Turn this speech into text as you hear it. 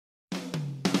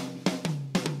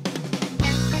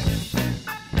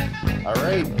All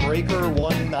right, Breaker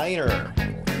One Niner.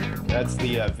 That's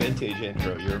the vintage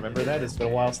intro. You remember that? It's been a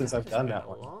while since I've It's done been that a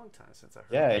one. long time since I heard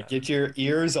Yeah, that. get your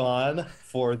ears on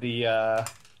for the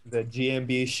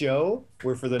GMB show,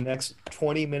 where for the next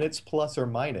 20 minutes plus or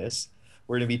minus,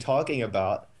 we're going to be talking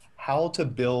about how to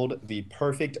build the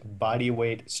perfect body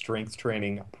weight strength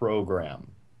training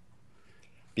program.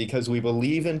 Because we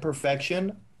believe in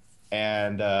perfection,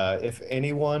 and if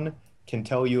anyone can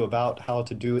tell you about how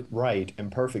to do it right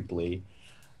and perfectly,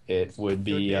 it would It would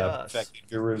be be us. perfected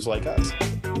gurus like us.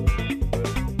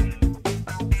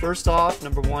 First off,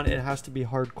 number one, it has to be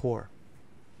hardcore.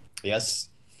 Yes.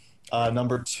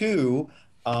 Number two,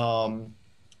 um,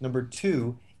 number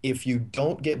two, if you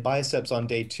don't get biceps on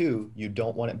day two, you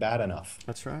don't want it bad enough.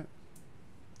 That's right.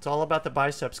 It's all about the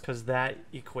biceps because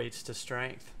that equates to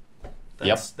strength.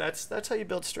 Yep. That's how you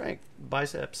build strength.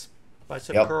 Biceps,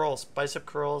 Yep. bicep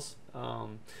curls.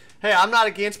 Hey, I'm not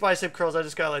against bicep curls. I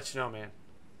just gotta let you know, man.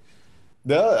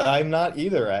 No, I'm not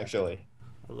either, actually.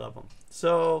 I love them.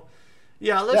 So,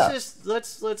 yeah, let's Yeah. just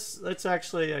let's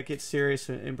actually get serious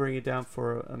and bring it down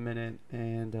for a minute.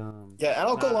 And Yeah, and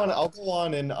I'll go uh, on. I'll go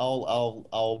on, and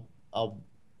I'll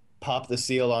pop the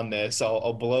seal on this.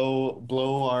 I'll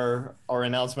blow our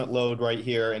announcement load right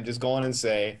here, and just go on and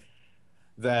say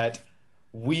that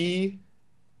we,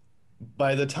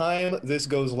 by the time this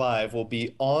goes live, will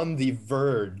be on the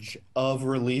verge of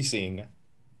releasing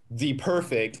the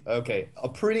perfect, okay, a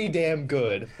pretty damn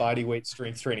good body weight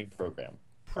strength training program.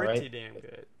 All right. pretty damn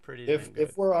good. Pretty damn If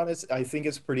good. we're honest, I think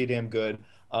it's pretty damn good.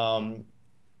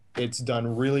 It's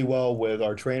done really well with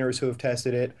our trainers who have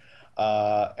tested it.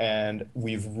 And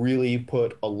we've really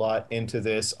put a lot into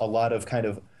this, a lot of kind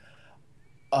of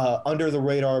under the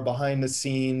radar, behind the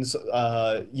scenes,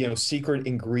 secret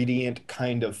ingredient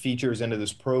kind of features into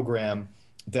this program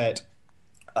that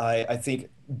I think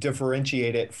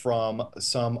differentiate it from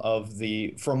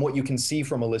from what you can see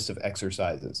from a list of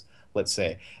exercises, let's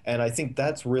say. And I think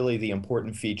that's really the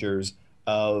important features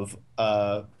of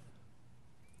of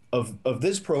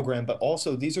this program, but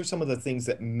also these are some of the things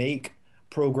that make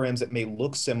programs that may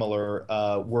look similar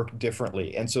work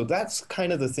differently. And so that's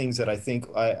kind of the things that I think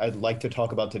I'd like to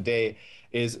talk about today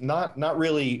is not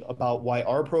really about why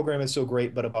our program is so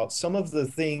great, but about some of the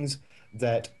things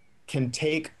that can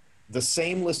take the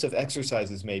same list of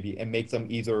exercises maybe and make them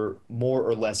either more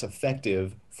or less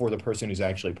effective for the person who's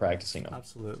actually practicing them.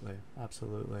 Absolutely,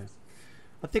 absolutely.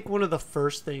 I think one of the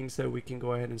first things that we can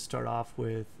go ahead and start off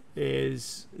with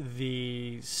is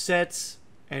the sets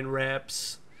and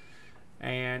reps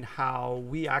and how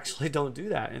we actually don't do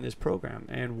that in this program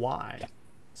and why. Yeah.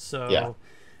 So,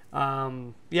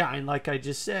 yeah, and like I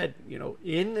just said,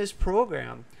 in this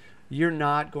program, you're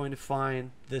not going to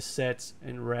find the sets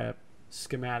and rep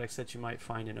schematics that you might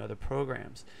find in other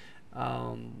programs.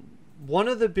 Um, One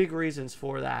of the big reasons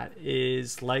for that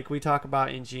is, like we talk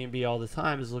about in GMB all the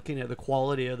time, is looking at the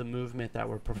quality of the movement that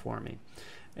we're performing.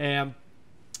 And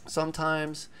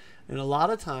sometimes, and a lot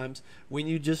of times, when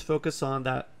you just focus on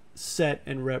that set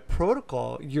and rep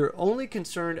protocol, you're only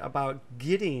concerned about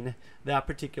getting that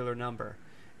particular number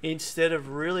instead of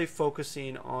really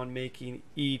focusing on making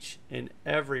each and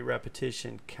every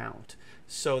repetition count.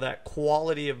 So that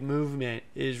quality of movement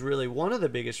is really one of the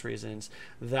biggest reasons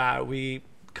that we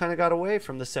kind of got away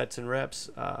from the sets and reps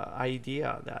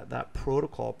idea, that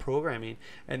protocol programming,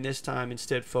 and this time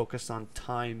instead focused on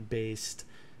time-based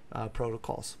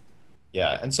protocols.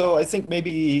 Yeah, and so I think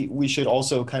maybe we should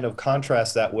also kind of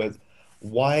contrast that with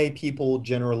why people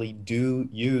generally do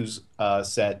use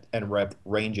set and rep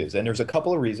ranges. And there's a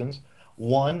couple of reasons.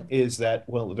 One is that,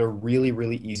 well, they're really,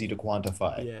 really easy to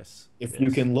quantify. Yes, If you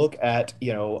yes. can look at,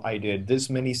 I did this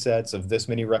many sets of this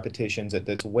many repetitions at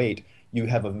this weight, you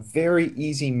have a very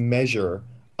easy measure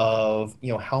of,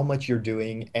 how much you're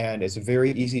doing, and it's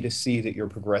very easy to see that you're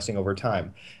progressing over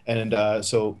time. And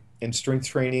so in strength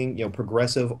training,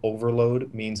 progressive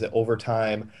overload means that over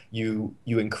time you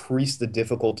increase the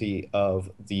difficulty of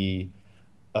the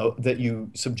that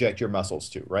you subject your muscles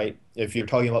to, right? If you're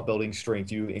talking about building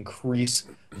strength, you increase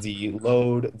the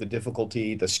load, the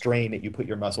difficulty, the strain that you put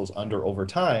your muscles under over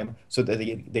time so that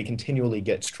they continually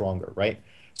get stronger, right?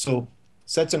 So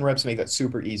sets and reps make that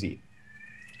super easy.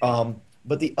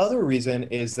 But the other reason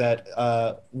is that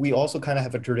we also kind of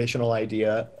have a traditional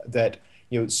idea that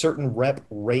certain rep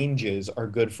ranges are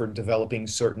good for developing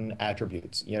certain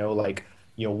attributes. Like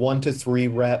 1 to 3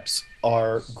 reps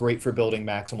are great for building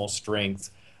maximal strength.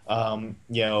 5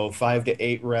 to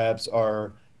 8 reps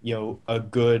are a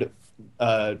good.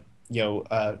 I'm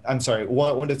sorry,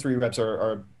 1 to 3 reps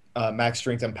are max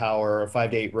strength and power.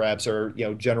 5 to 8 reps are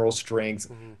general strength,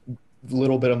 Hmm.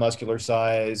 little bit of muscular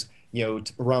size,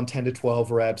 around 10 to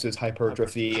 12 reps is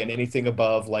hypertrophy, and anything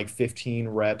above like 15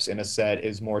 reps in a set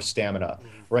is more stamina, Mhm.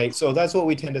 right? So that's what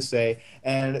we tend to say.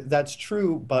 And that's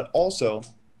true, but also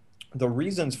the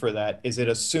reasons for that is it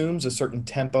assumes a certain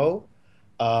tempo,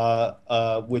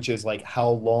 which is like how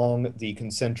long the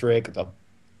concentric, the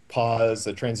pause,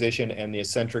 the transition, and the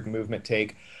eccentric movement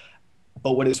take.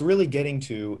 But what it's really getting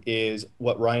to is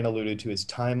what Ryan alluded to is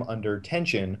time under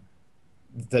tension,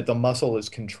 that the muscle is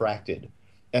contracted.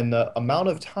 And the amount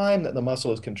of time that the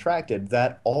muscle is contracted,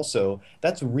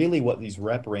 that's really what these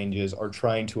rep ranges are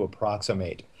trying to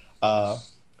approximate. Uh,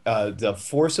 the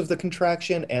force of the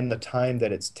contraction and the time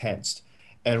that it's tensed.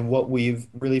 And what we've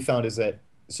really found is that,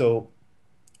 so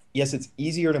yes, it's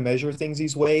easier to measure things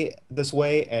this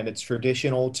way, and it's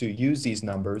traditional to use these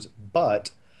numbers,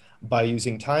 but by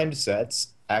using timed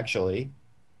sets, actually,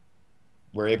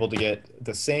 we're able to get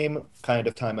the same kind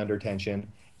of time under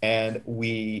tension, and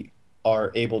we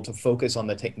are able to focus on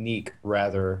the technique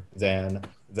rather than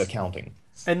the counting.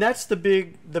 And that's the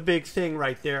big thing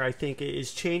right there. I think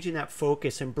is changing that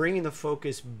focus and bringing the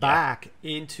focus Yeah. back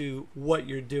into what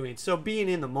you're doing. So being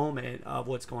in the moment of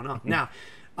what's going on. Mhm. Now,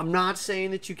 I'm not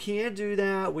saying that you can't do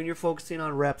that when you're focusing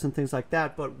on reps and things like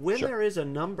that, but when Sure. there is a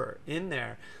number in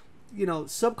there, you know,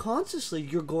 subconsciously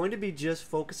you're going to be just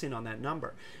focusing on that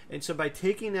number. And so by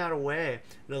taking that away,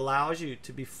 it allows you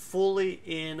to be fully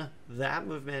in that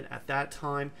movement at that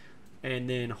time. And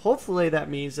then hopefully that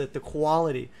means that the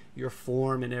quality, your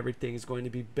form and everything is going to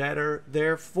be better.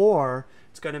 Therefore,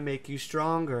 it's going to make you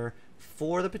stronger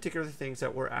for the particular things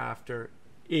that we're after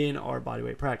in our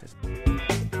bodyweight practice.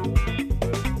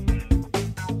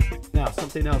 Now,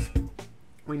 something else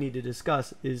we need to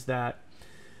discuss is that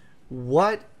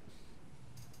what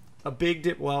big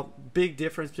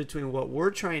difference between what we're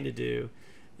trying to do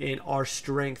in our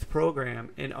strength program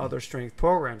and other strength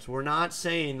programs. We're not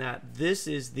saying that this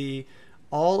is the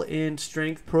all-in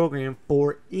strength program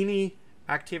for any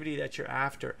activity that you're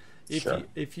after. Sure.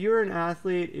 If you're an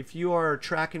athlete, if you are a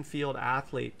track and field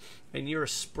athlete and you're a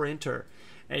sprinter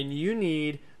and you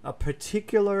need a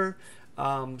particular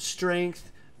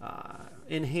strength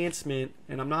enhancement,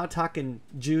 and I'm not talking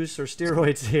juice or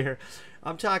steroids here,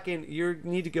 I'm talking you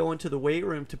need to go into the weight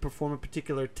room to perform a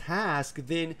particular task,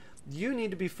 then you need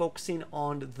to be focusing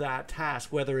on that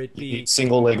task, whether it be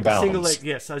Single leg single leg. balance,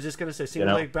 Yes, I was just going to say you single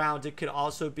know? leg bounds. It could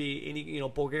also be any,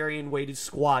 Bulgarian weighted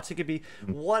squats. It could be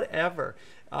whatever.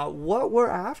 What we're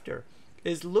after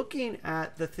is looking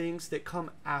at the things that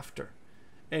come after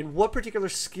and what particular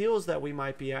skills that we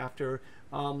might be after.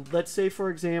 Let's say, for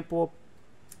example,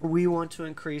 we want to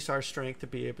increase our strength to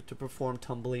be able to perform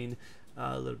tumbling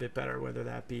a little bit better, whether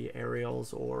that be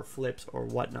aerials or flips or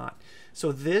whatnot.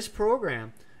 So this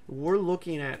program, we're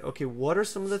looking at, okay, what are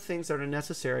some of the things that are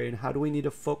necessary and how do we need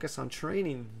to focus on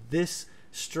training this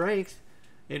strength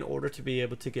in order to be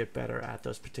able to get better at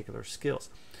those particular skills.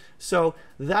 So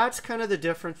that's kind of the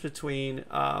difference between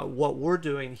what we're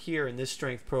doing here in this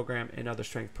strength program and other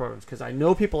strength programs. Because I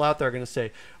know people out there are going to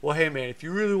say, well, hey, man, if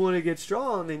you really want to get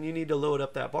strong, then you need to load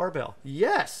up that barbell.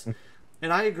 Yes.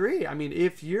 And I agree. I mean,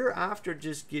 if you're after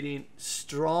just getting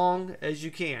strong as you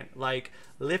can, like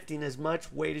lifting as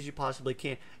much weight as you possibly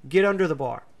can, get under the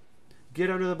bar.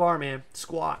 Get under the bar, man.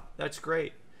 Squat. That's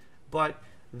great. But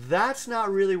that's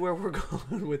not really where we're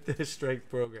going with this strength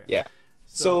program. Yeah.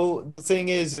 So the thing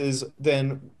is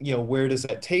then, where does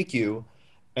that take you?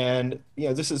 And,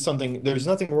 this is something, there's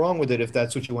nothing wrong with it if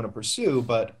that's what you want to pursue,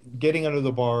 but getting under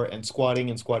the bar and squatting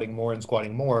more and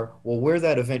squatting more, well, where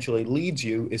that eventually leads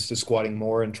you is to squatting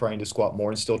more and trying to squat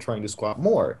more and still trying to squat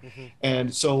more.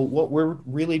 And so what we're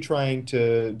really trying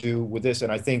to do with this,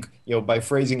 and I think, by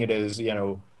phrasing it as,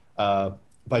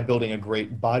 by building a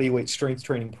great body weight strength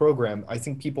training program, I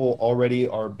think people already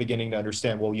are beginning to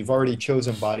understand, well, you've already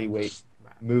chosen body weight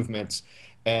movements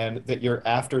and that you're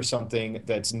after something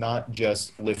that's not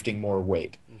just lifting more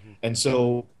weight. And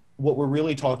so what we're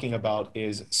really talking about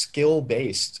is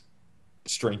skill-based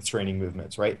strength training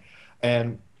movements, right?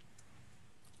 And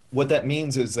what that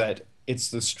means is that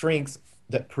it's the strength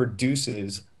that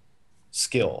produces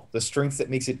skill, the strength that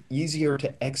makes it easier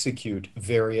to execute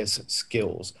various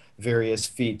skills, various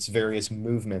feats, various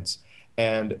movements,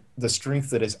 and the strength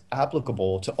that is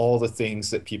applicable to all the things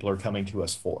that people are coming to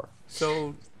us for.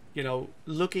 So,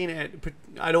 looking at,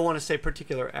 I don't want to say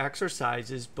particular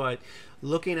exercises, but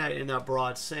looking at it in that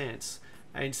broad sense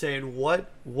and saying what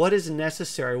is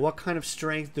necessary, what kind of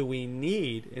strength do we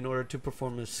need in order to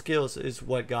perform the skills is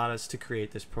what got us to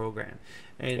create this program.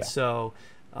 And Yeah. so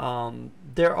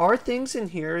there are things in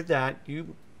here that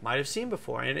you might have seen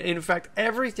before. And in fact,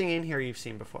 everything in here you've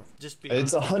seen before. Just be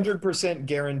It's honest with you. 100%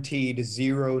 guaranteed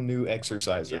zero new Yeah,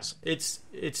 exercises.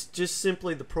 it's just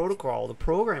simply the protocol, the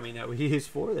programming that we use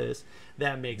for this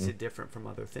that makes Mhm. it different from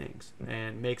other things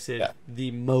and makes it Yeah.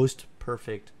 the most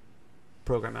perfect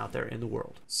program out there in the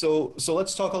world. So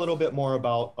let's talk a little bit more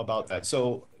about that.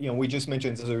 So, we just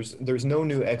mentioned there's no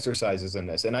new exercises in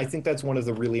this, and I think that's one of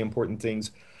the really important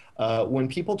things. When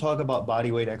people talk about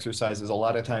body weight exercises, a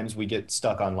lot of times we get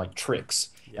stuck on like tricks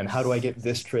and how do I Yes. get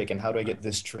this trick and how do I Right. get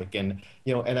this trick and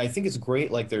and I think it's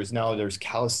great. Like there's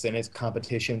calisthenics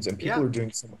competitions and people Yeah. are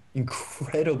doing some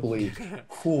incredibly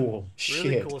cool Really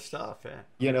shit, cool stuff.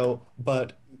 Yeah.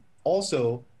 but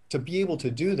also to be able to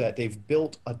do that, they've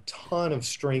built a ton of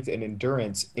strength and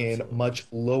endurance in Absolutely. much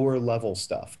lower level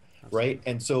stuff, right?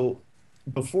 Absolutely. And so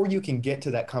before you can get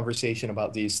to that conversation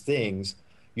about these things,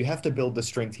 you have to build the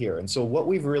strength here. And so what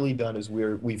we've really done is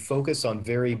we focus on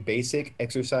very basic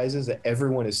exercises that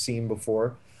everyone has seen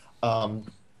before. Um,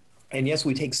 and yes,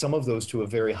 we take some of those to a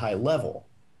very high level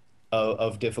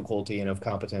of difficulty and of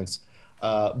competence.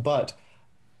 But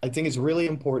I think it's really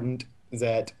important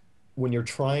that when you're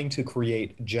trying to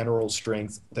create general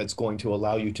strength that's going to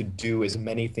allow you to do as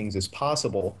many things as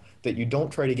possible, that you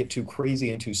don't try to get too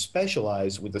crazy and too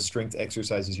specialized with the strength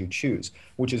exercises you choose,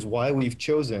 which is why we've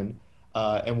chosen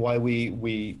and why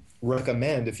we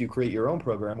recommend, if you create your own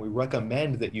program, we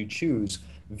recommend that you choose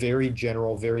very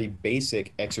general, very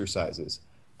basic exercises,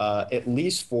 at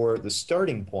least for the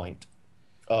starting point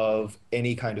of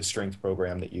any kind of strength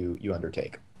program that you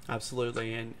undertake.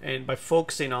 Absolutely. And by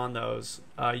focusing on those,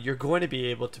 you're going to be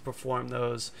able to perform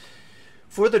those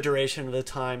for the duration of the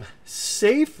time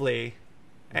safely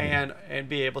Mhm. and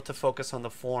be able to focus on the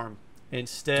form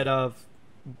instead of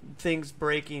things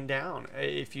breaking down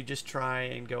if you just try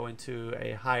and go into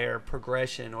a higher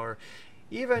progression or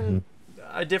even Mhm.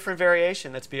 a different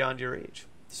variation that's beyond your reach.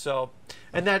 So,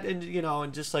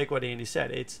 and just like what Andy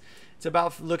said, it's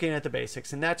about looking at the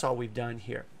basics, and that's all we've done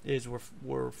here. Is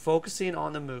we're focusing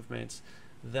on the movements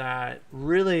that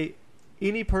really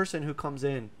any person who comes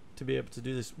in to be able to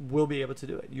do this will be able to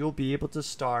do it. You'll be able to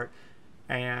start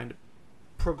and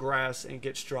progress and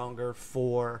get stronger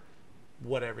for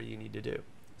whatever you need to do.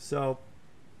 So,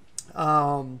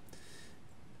 um,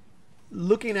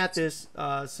 looking at this,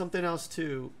 something else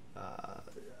too.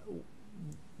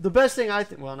 The best thing I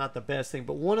think, well, not the best thing,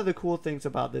 but one of the cool things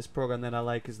about this program that I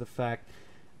like is the fact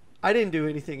I didn't do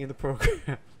anything in the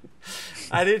program.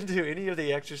 I didn't do any of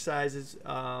the exercises.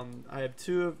 I have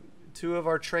two of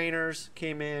our trainers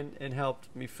came in and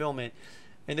helped me film it.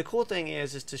 And the cool thing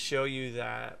is to show you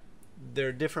that there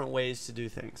are different ways to do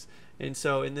things. And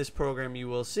so in this program, you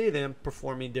will see them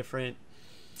performing different,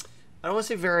 I don't want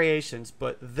to say variations,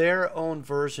 but their own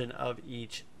version of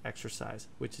each exercise,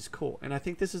 which is cool. And I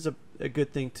think this is a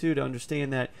good thing too to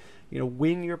understand that,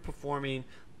 when you're performing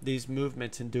these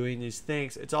movements and doing these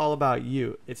things, it's all about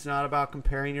you. It's not about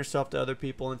comparing yourself to other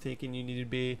people and thinking you need to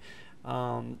be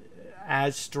um,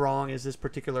 as strong as this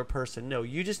particular person. No,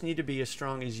 you just need to be as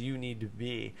strong as you need to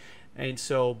be. And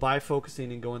so by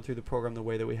focusing and going through the program the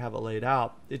way that we have it laid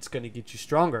out, it's going to get you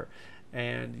stronger.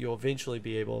 And you'll eventually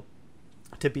be able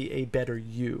to be a better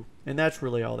you. And that's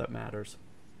really all that matters.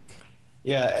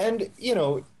 Yeah, and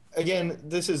again,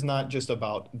 this is not just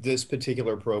about this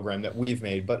particular program that we've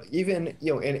made, but even,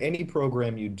 in any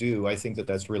program you do, I think that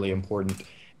that's really important,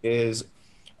 is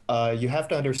you have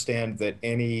to understand that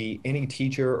any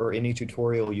teacher or any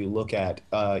tutorial you look at,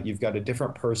 you've got a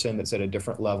different person that's at a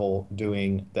different level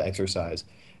doing the exercise.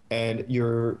 And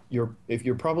if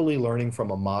you're probably learning from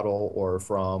a model or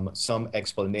from some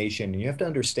explanation, you have to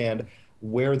understand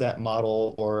where that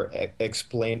model or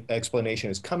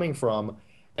explanation is coming from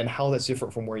and how that's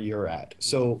different from where you're at. Mm-hmm.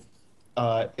 So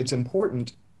it's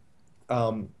important,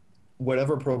 um,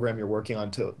 whatever program you're working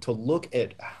on, to look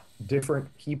at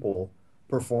different people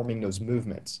performing those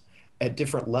movements at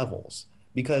different levels,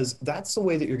 because that's the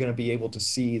way that you're going to be able to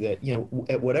see that,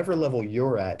 at whatever level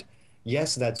you're at,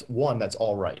 yes, that's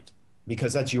all right,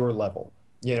 because that's your level,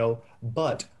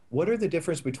 but what are the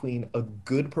difference between a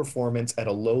good performance at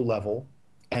a low level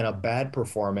and a bad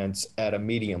performance at a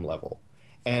medium level?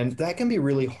 And that can be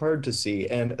really hard to see.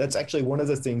 And that's actually one of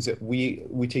the things that we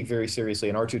take very seriously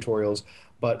in our tutorials.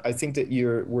 But I think that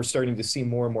we're starting to see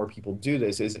more and more people do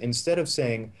this, is instead of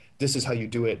saying, this is how you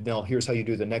do it, now here's how you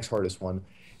do the next hardest one.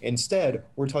 Instead,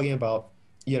 we're talking about,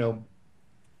 you know,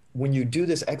 when you do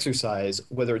this exercise,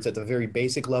 whether it's at the very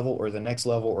basic level or the next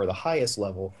level or the highest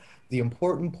level, the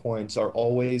important points are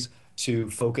always to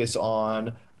focus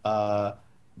on uh,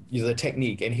 the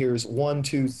technique. And here's one,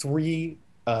 two, three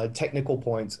technical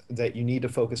points that you need to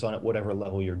focus on at whatever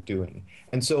level you're doing.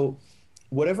 And so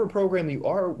whatever program you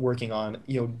are working on,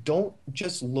 don't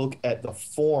just look at the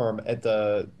form, at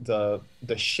the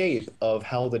shape of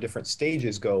how the different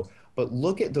stages go, but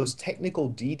look at those technical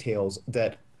details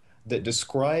that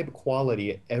describe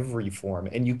quality at every form.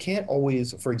 And you can't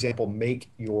always, for example, make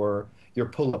your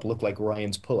pull-up look like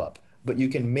Ryan's pull-up, but you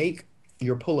can make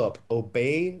your pull-up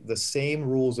obey the same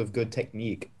rules of good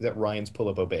technique that Ryan's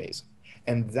pull-up obeys.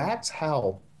 And that's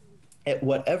how, at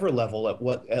whatever level, at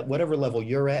whatever level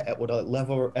you're at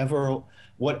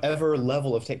whatever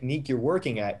level of technique you're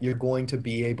working at, you're going to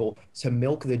be able to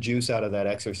milk the juice out of that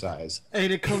exercise.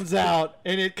 And it comes out,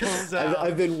 and it comes out.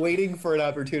 I've been waiting for an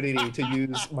opportunity to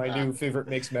use my new favorite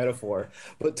mixed metaphor,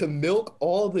 but to milk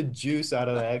all the juice out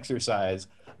of the exercise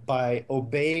by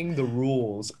obeying the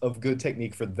rules of good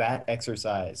technique for that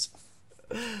exercise.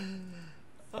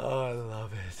 Oh, I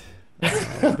love it.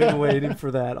 I've been waiting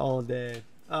for that all day.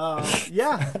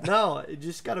 Yeah, no, you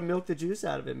just got to milk the juice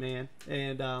out of it, man.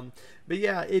 And but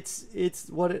yeah, it's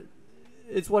what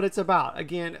it's about.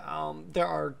 Again, there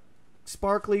are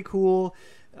sparkly, cool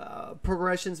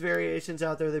progressions, variations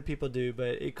out there that people do,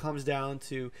 but it comes down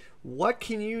to what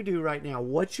can you do right now?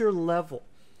 What's your level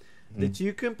that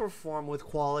you can perform with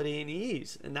quality and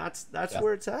ease? And that's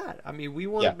where it's at. I mean, we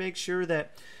want to make sure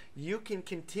that you can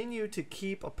continue to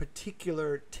keep a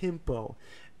particular tempo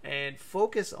and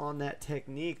focus on that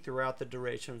technique throughout the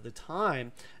duration of the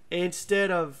time,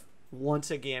 instead of, once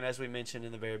again, as we mentioned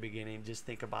in the very beginning, just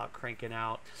think about cranking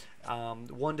out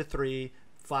 1 to 3,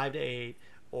 5 to 8,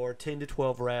 or 10 to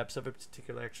 12 reps of a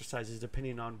particular exercises,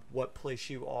 depending on what place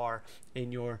you are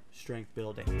in your strength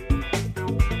building.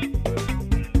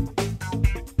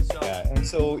 Yeah, and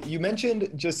so you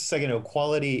mentioned just a second ago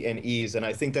quality and ease, and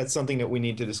I think that's something that we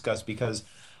need to discuss, because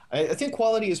I think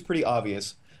quality is pretty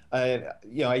obvious.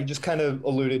 I just kind of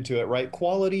alluded to it, right?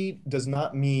 Quality does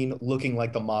not mean looking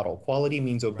like the model. Quality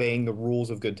means obeying the rules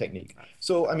of good technique.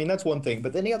 So, I mean, that's one thing.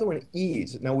 But then the other one,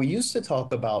 ease. Now, we used to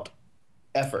talk about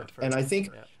effort. And I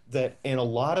think that in a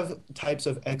lot of types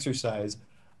of exercise,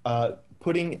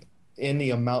 putting in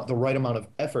the right amount of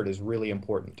effort is really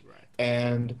important. Right.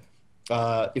 And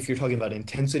if you're talking about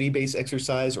intensity-based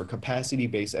exercise or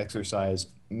capacity-based exercise,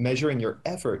 measuring your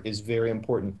effort is very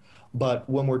important. But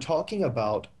when we're talking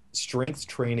about strength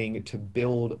training to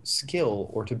build skill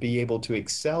or to be able to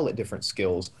excel at different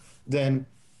skills, then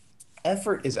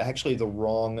effort is actually the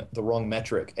wrong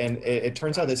metric. And it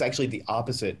turns out it's actually the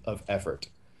opposite of effort,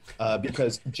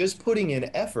 because just putting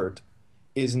in effort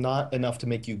is not enough to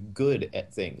make you good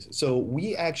at things. So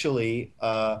we actually,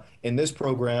 in this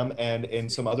program and in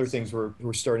some other things,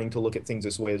 we're starting to look at things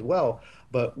this way as well.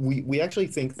 But we actually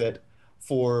think that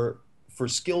for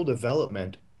skill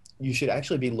development, you should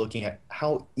actually be looking at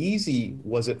how easy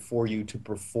was it for you to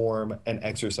perform an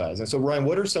exercise. And so, Ryan,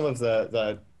 what are some of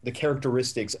the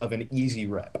characteristics of an easy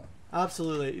rep?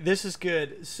 Absolutely. This is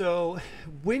good. So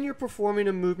when you're performing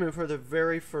a movement for the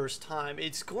very first time,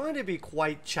 it's going to be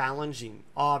quite challenging,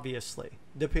 obviously,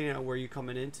 depending on where you're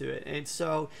coming into it. And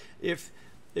so if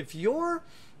your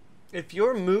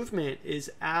movement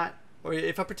is at, or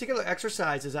if a particular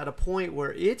exercise is at a point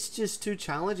where it's just too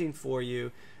challenging for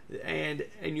you, and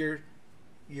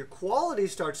your quality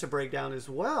starts to break down as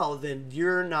well, then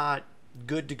you're not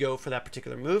good to go for that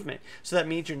particular movement. So that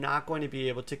means you're not going to be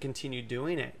able to continue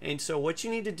doing it. And so what you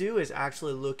need to do is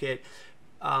actually look at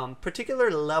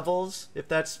particular levels, if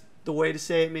that's the way to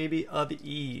say it maybe, of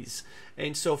ease.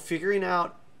 And so figuring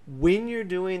out when you're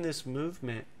doing this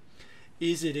movement,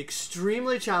 is it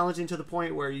extremely challenging to the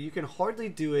point where you can hardly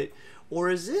do it, or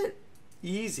is it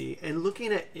easy, and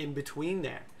looking at in between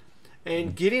there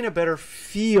and getting a better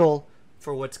feel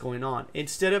for what's going on,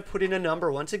 instead of putting a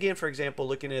number. Once again, for example,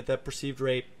 looking at the perceived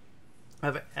rate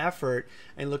of effort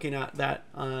and looking at that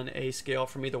on a scale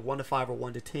from either 1 to 5 or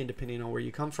 1 to 10, depending on where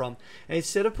you come from. And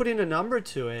instead of putting a number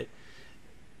to it,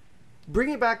 bring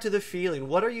it back to the feeling.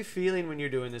 What are you feeling when you're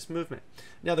doing this movement?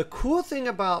 Now, the cool thing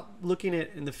about looking at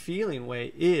it in the feeling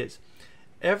way is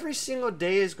every single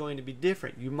day is going to be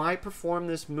different. You might perform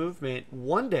this movement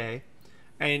one day,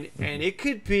 and it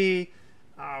could be,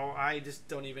 I just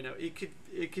don't even know.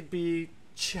 It could be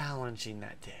challenging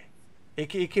that day.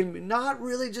 It can not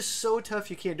really just so tough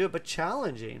you can't do it, but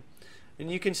challenging, and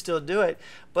you can still do it.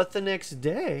 But the next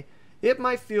day, it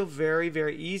might feel very,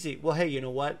 very easy. Well, hey, you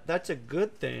know what? That's a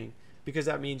good thing, because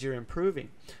that means you're improving.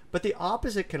 But the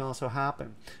opposite can also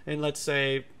happen. And let's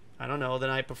say, I don't know, the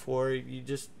night before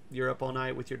you're up all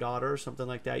night with your daughter or something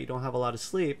like that. You don't have a lot of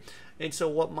sleep. And so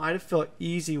what might have felt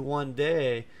easy one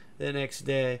day, the next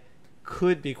day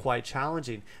could be quite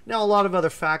challenging. Now, a lot of other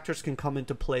factors can come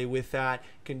into play with that,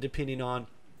 depending on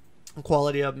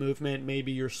quality of movement.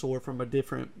 Maybe you're sore from a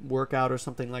different workout or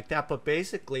something like that. But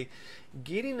basically,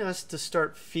 getting us to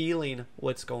start feeling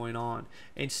what's going on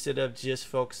instead of just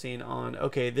focusing on,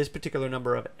 okay, this particular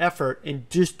number of effort and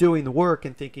just doing the work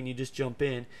and thinking you just jump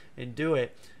in and do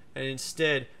it. And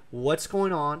instead, what's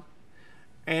going on?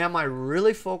 Am I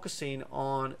really focusing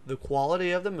on the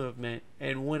quality of the movement?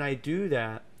 And when I do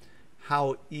that,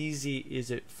 how easy is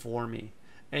it for me?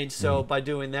 And so by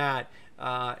doing that,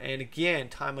 and again,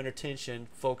 time under tension,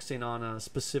 focusing on a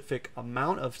specific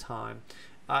amount of time,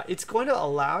 it's going to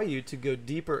allow you to go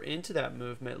deeper into that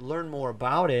movement, learn more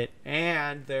about it,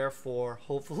 and therefore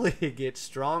hopefully get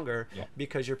stronger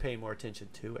because you're paying more attention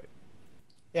to it.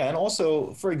 Yeah, and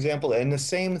also, for example, in the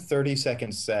same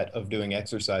 30-second set of doing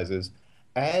exercises,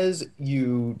 as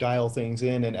you dial things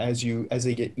in and as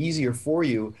they get easier for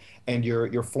you and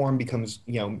your form becomes,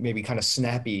 maybe kind of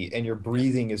snappy and your Yep.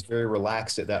 breathing is very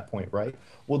relaxed at that point, right?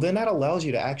 Well, then that allows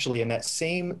you to actually, in that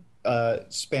same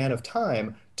span of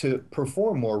time, to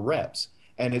perform more reps.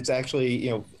 And it's actually,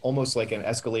 almost like an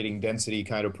escalating density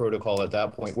kind of protocol at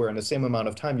that point, where in the same amount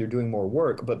of time you're doing more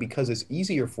work, but because it's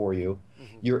easier for you, Hmm.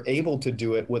 you're able to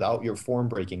do it without your form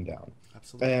breaking down.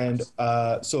 Absolutely.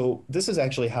 And so this is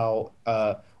actually how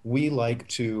we like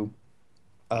to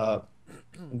uh,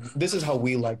 this is how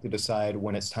we like to decide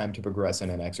when it's time to progress in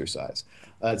an exercise.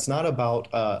 It's not about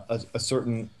a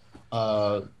certain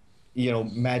uh,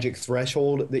 magic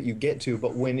threshold that you get to,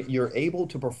 but when you're able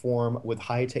to perform with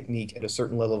high technique at a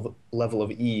certain level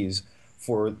of ease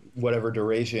for whatever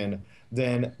duration,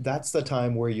 then that's the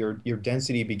time where your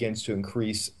density begins to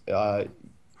increase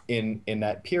in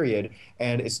that period,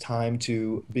 and it's time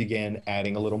to begin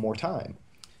adding a little more time.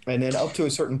 And then up to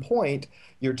a certain point,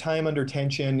 your time under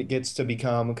tension gets to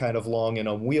become kind of long and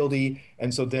unwieldy,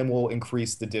 and so then we'll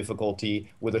increase the difficulty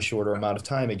with a shorter amount of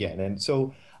time again. And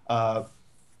so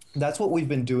that's what we've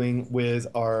been doing with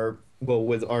our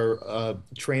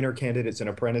trainer candidates and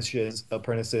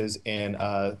apprentices,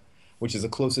 and which is the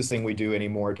closest thing we do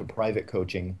anymore to private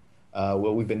coaching.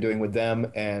 What we've been doing with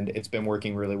them, and it's been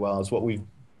working really well. It's what we've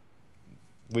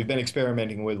been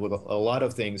experimenting with a lot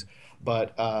of things,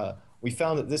 but we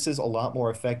found that this is a lot more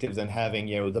effective than having,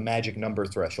 the magic number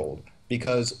threshold.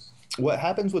 Because what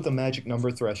happens with the magic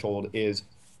number threshold is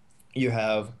you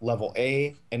have level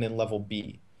A and then level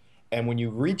B. And when you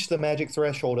reach the magic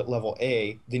threshold at level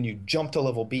A, then you jump to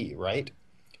level B, right?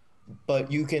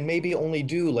 But you can maybe only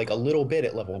do like a little bit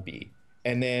at level B.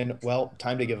 And then, well,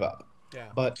 time to give up. Yeah.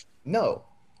 But no,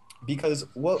 because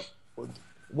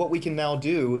what we can now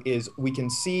do is we can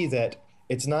see that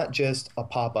it's not just a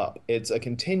pop-up, it's a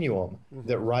continuum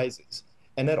that Hmm. rises.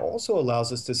 And that also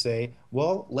allows us to say,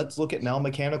 well, let's look at now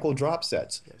mechanical drop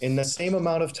sets. In the Yes. same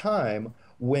amount of time,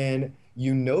 when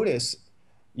you notice,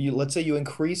 let's say you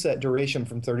increase that duration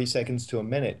from 30 seconds to a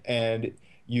minute, and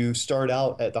you start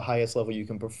out at the highest level you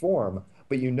can perform,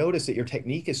 but you notice that your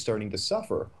technique is starting to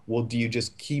suffer. Well, do you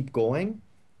just keep going?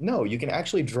 No, you can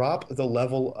actually drop the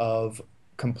level of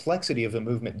complexity of the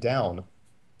movement down,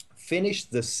 finish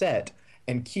the set,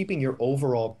 and keeping your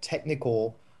overall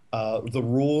technical, the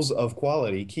rules of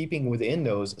quality, keeping within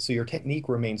those so your technique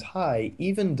remains high,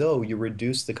 even though you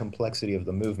reduce the complexity of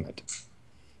the movement.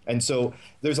 And so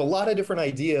there's a lot of different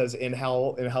ideas in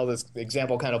how this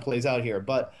example kind of plays out here.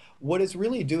 But what it's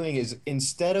really doing is,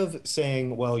 instead of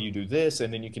saying, well, you do this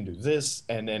and then you can do this,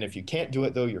 and then if you can't do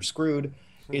it though, you're screwed,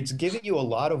 it's giving you a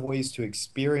lot of ways to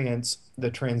experience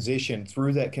the transition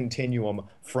through that continuum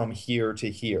from here to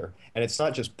here. And it's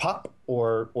not just pop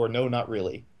or no, not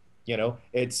really.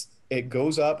 It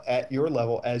goes up at your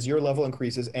level as your level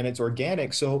increases, and it's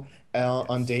organic. So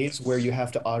on Yes. days where you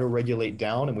have to auto-regulate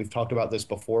down, and we've talked about this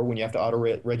before, when you have to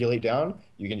auto-regulate down,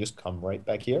 you can just come right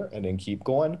back here and then keep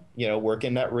going, work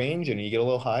in that range, and you get a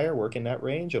little higher, work in that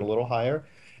range and a little higher.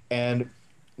 And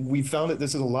we found that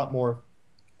this is a lot more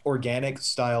organic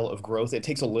style of growth. It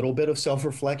takes a little bit of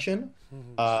self-reflection,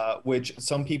 Hmm. which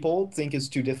some people think is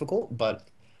too difficult, but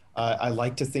I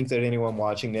like to think that anyone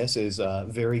watching this is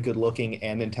very good looking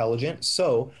and intelligent.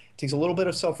 So it takes a little bit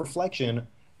of self-reflection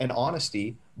and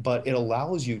honesty, but it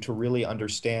allows you to really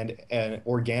understand and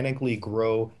organically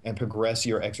grow and progress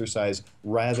your exercise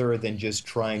rather than just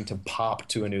trying to pop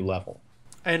to a new level.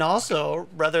 And also,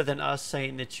 rather than us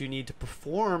saying that you need to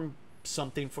perform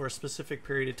something for a specific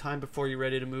period of time before you're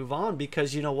ready to move on,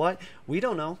 because you know what? We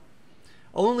don't know.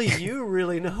 Only you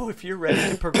really know if you're ready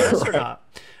to progress or Right. not.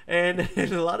 And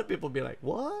a lot of people be like,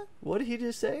 "What? What did he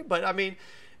just say?" But I mean,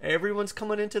 everyone's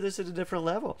coming into this at a different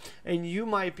level, and you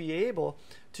might be able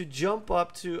to jump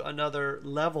up to another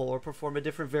level or perform a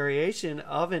different variation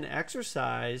of an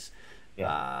exercise Yeah.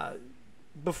 uh,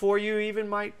 before you even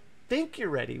might think you're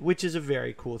ready, which is a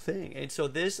very cool thing. And so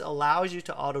this allows you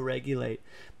to auto-regulate.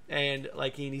 And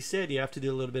like Andy said, you have to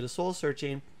do a little bit of soul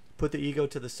searching, put the ego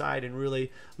to the side, and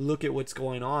really look at what's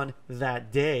going on that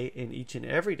day and each and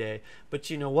every day. But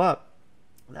you know what?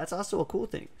 That's also a cool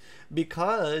thing.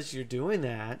 Because you're doing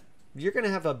that, you're going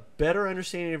to have a better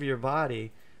understanding of your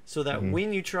body, so that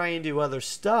when you try and do other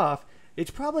stuff,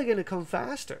 it's probably going to come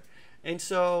faster. And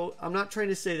so I'm not trying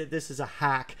to say that this is a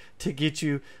hack to get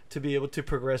you to be able to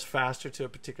progress faster to a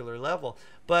particular level.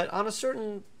 But on a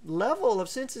certain level of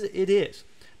senses, it is.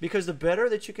 Because the better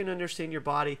that you can understand your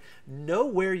body, know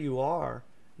where you are,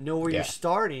 know where you're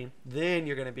starting, then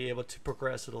you're going to be able to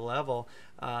progress at a level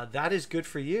that is good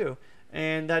for you.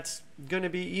 And that's going to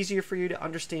be easier for you to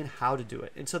understand how to do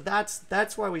it. And so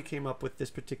that's why we came up with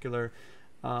this particular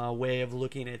way of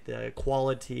looking at the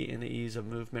quality and the ease of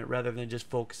movement, rather than just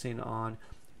focusing on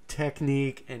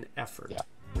technique and effort.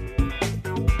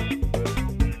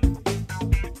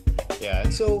 Yeah,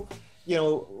 and so, you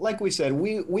know, like we said,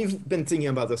 we've been thinking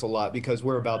about this a lot because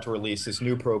we're about to release this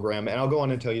new program, and I'll go on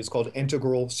and tell you, it's called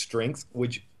Integral Strength,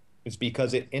 which is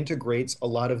because it integrates a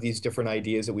lot of these different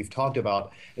ideas that we've talked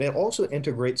about, and it also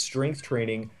integrates strength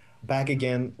training back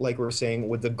again, like we're saying,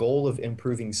 with the goal of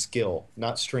improving skill,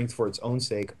 not strength for its own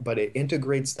sake, but it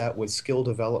integrates that with skill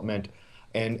development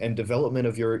and development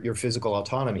of your physical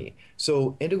autonomy.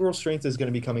 So Integral Strength is going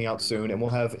to be coming out soon, and we'll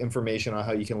have information on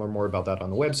how you can learn more about that on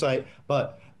the website.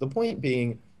 But the point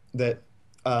being that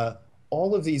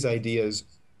all of these ideas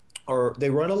they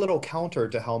run a little counter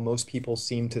to how most people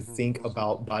seem to think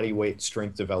about body weight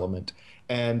strength development.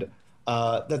 And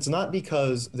that's not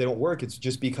because they don't work. It's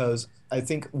just because I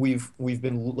think we've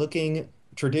been looking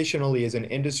traditionally as an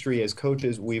industry, as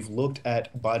coaches, we've looked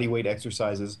at body weight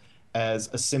exercises as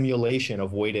a simulation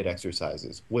of weighted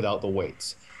exercises without the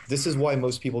weights. This is why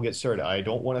most people get started. I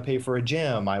don't want to pay for a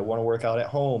gym. I want to work out at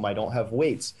home. I don't have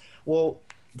weights. Well,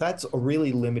 that's a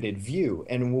really limited view.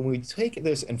 And when we take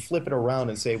this and flip it around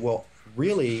and say, well,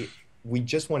 really, we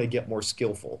just want to get more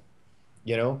skillful,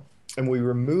 you know? And we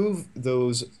remove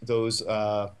those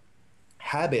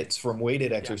habits from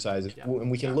weighted exercises, and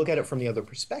we can look at it from the other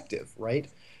perspective, right?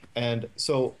 And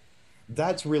so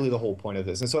that's really the whole point of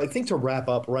this. And so I think, to wrap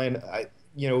up, Ryan,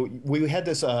 we had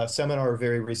this seminar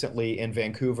very recently in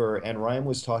Vancouver, and Ryan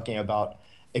was talking about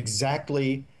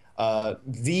exactly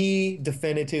the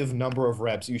definitive number of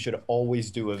reps you should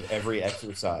always do of every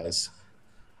exercise.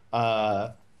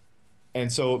 And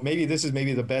so maybe this is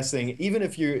the best thing, even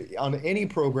if you're on any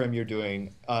program you're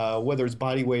doing, whether it's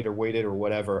body weight or weighted or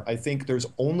whatever. I think there's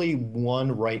only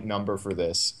one right number for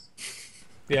this.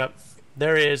 Yep,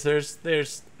 there is.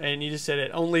 There's, and you just said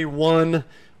it, only one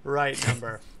right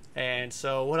number. And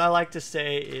so what I like to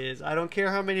say is, I don't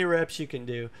care how many reps you can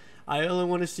do. I only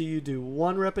want to see you do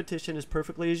one repetition as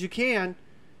perfectly as you can,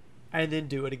 and then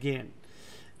do it again.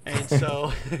 And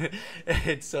so,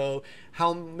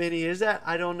 how many is that?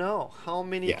 I don't know. How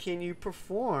many can you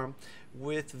perform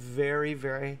with very,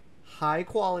 very high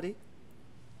quality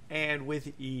and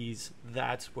with ease?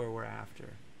 That's where we're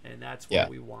after, and that's what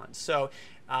we want. So,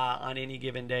 on any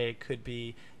given day, it could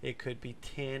be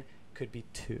 10, could be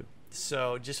 2.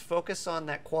 So just focus on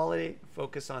that quality,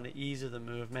 focus on the ease of the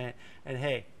movement, and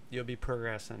hey, you'll be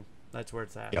progressing. That's where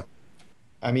it's at. Yeah.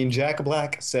 I mean, Jack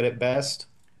Black said it best.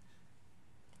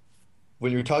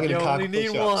 When you're talking to cock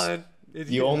push-ups,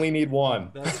 you only need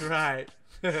one. That's right.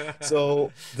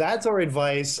 So that's our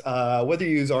advice. Whether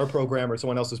you use our program or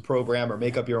someone else's program or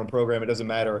make up your own program, it doesn't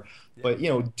matter. Yeah.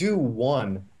 But do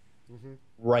one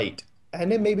right,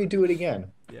 and then maybe do it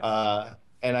again. Yeah.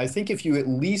 And I think if you at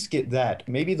least get that,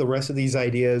 maybe the rest of these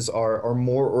ideas are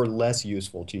more or less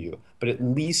useful to you. But at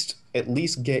least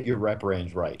get your rep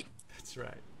range right. That's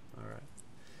right.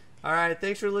 All right,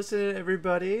 thanks for listening,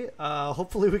 everybody.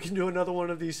 Hopefully we can do another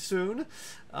one of these soon.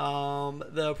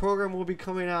 The program will be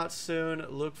coming out soon.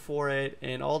 Look for it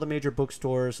in all the major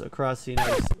bookstores across the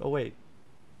United States.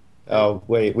 Oh,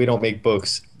 wait, we don't make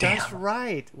books. Damn. That's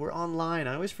right. We're online.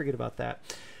 I always forget about that.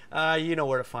 You know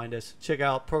where to find us. Check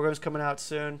out programs coming out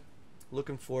soon.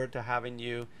 Looking forward to having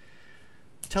you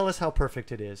tell us how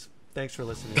perfect it is. Thanks for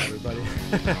listening, everybody.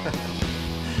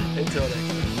 Until next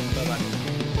time. Bye-bye.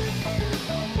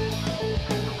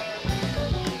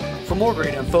 For more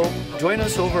great info, join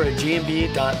us over at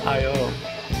gmb.io,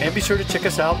 and be sure to check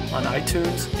us out on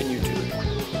iTunes and YouTube.